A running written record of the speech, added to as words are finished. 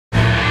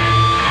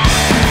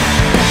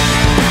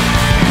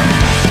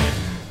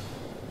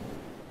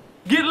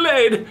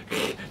made.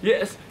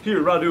 Yes,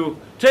 here, Radu,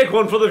 take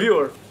one for the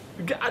viewer.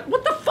 God,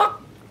 what the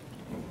fuck?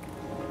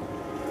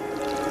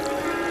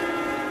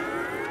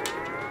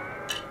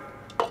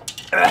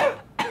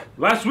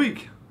 Last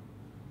week,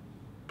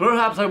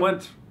 perhaps I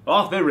went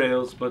off the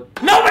rails, but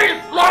nobody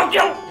loved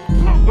you!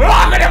 We're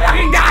all gonna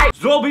fucking die!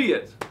 So be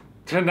it.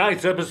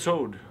 Tonight's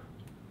episode,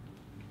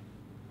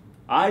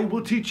 I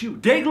will teach you,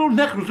 Dayglo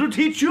Necros will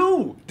teach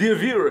you, dear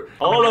viewer,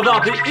 all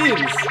about the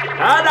ins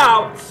and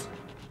outs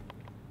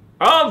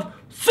of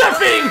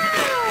surfing!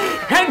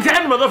 Hang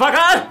ten,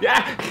 motherfucker!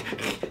 Yeah.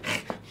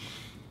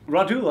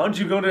 Radu, aren't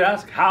you going to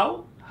ask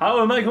how?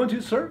 How am I going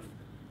to surf?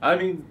 I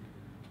mean,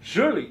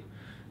 surely,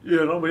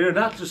 you know, we're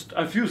not just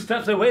a few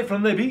steps away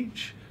from the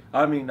beach.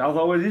 I mean,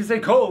 although it is a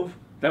cove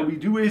that we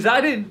do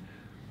reside in,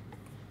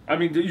 I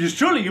mean,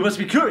 surely you must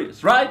be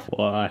curious, right?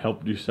 Well, I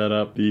helped you set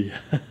up the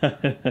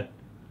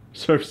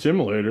surf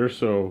simulator,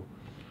 so...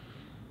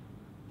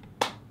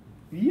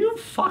 You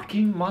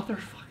fucking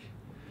motherfucker.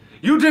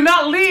 You did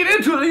not lead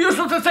into it. You're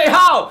supposed to say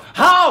how?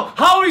 How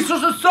are we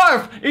supposed to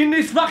surf in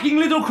this fucking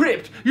little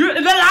crypt?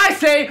 And then I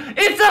say,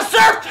 it's a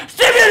surf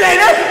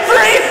simulator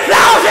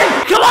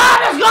 3000! Come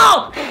on, let's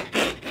go!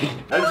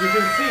 As you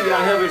can see,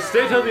 I have a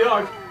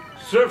state-of-the-art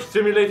surf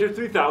simulator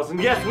 3000.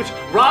 Yes, which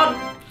Rod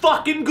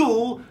fucking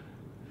Ghoul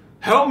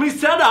helped me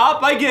set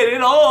up. I get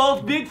it.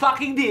 Oh, big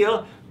fucking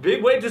deal.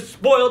 Big way to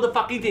spoil the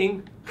fucking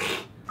thing.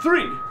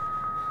 3,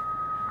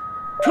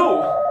 2,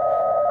 1.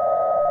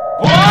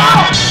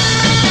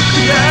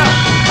 Yeah!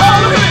 Oh,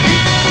 look at me!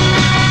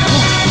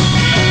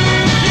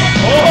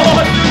 Oh,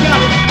 I still got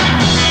it!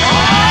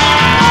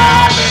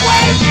 Oh, big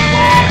wave, big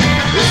wave!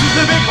 This is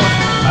the big one.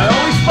 I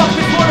always fuck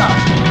this one up.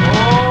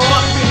 Oh,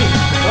 fuck me!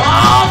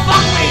 Oh,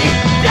 fuck me!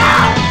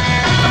 Down!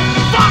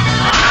 Fuck!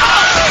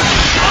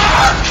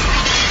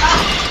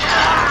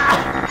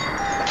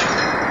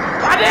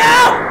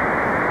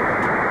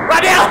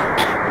 Radu!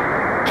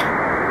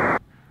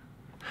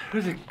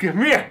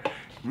 Come here!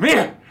 Come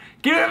here!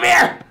 Give me a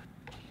beer!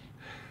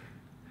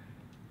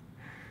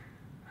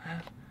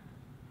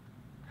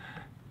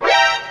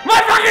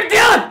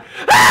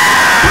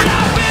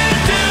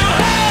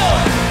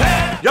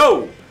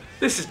 Yo,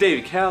 this is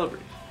Davey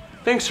Calabrese.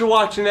 Thanks for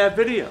watching that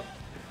video.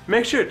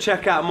 Make sure to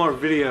check out more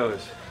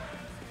videos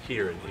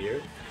here and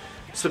here.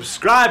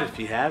 Subscribe if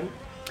you haven't.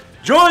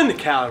 Join the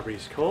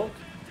Calabrese cult.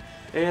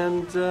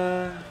 And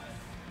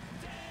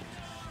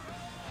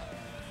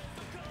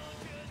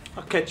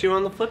I'll catch you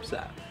on the flip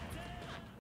side.